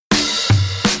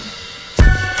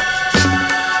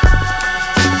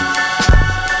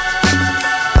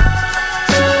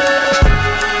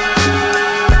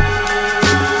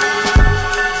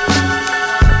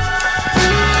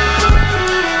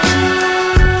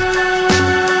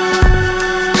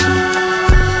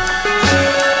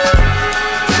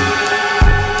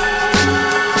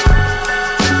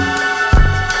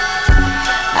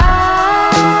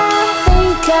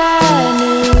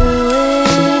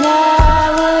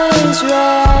just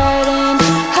riding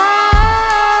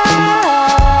high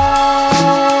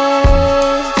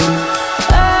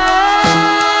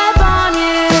up on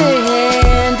your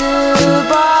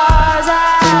handlebars. I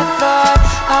thought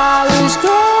I was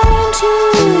going to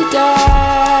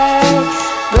die,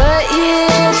 but you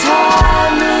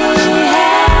taught me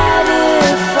how to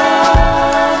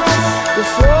fall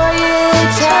before you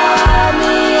taught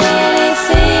me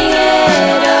anything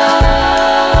at all.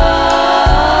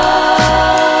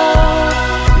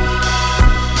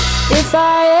 If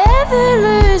I ever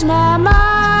lose my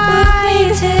mind, put me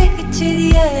a ticket to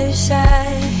the other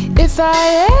side. if I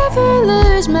ever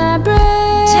lose my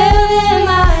breath, Tell them I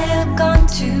have gone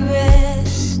to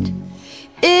rest.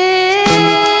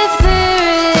 if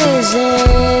there is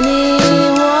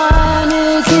anyone who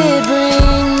could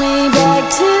bring me back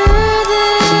to the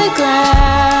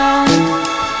ground,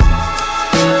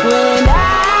 when I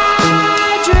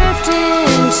drift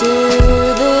into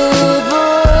the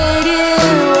void, you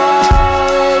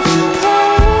always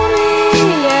pull me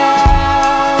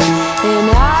out. And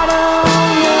I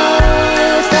don't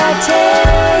know if I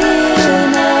tell you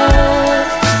enough,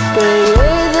 but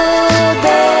you're the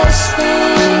best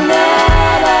thing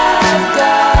that I've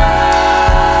got.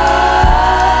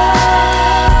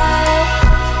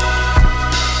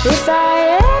 If I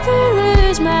ever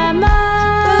lose my Put me a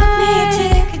mind,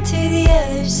 ticket to the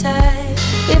other side.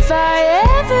 if I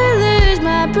ever lose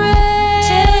my breath,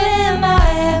 Tell them I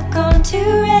have gone to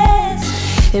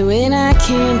rest. and when I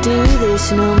can't do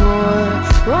this no more,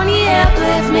 won't you help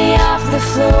lift me off the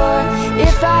floor?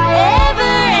 If I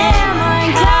ever am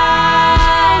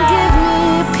unkind, give me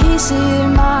a piece of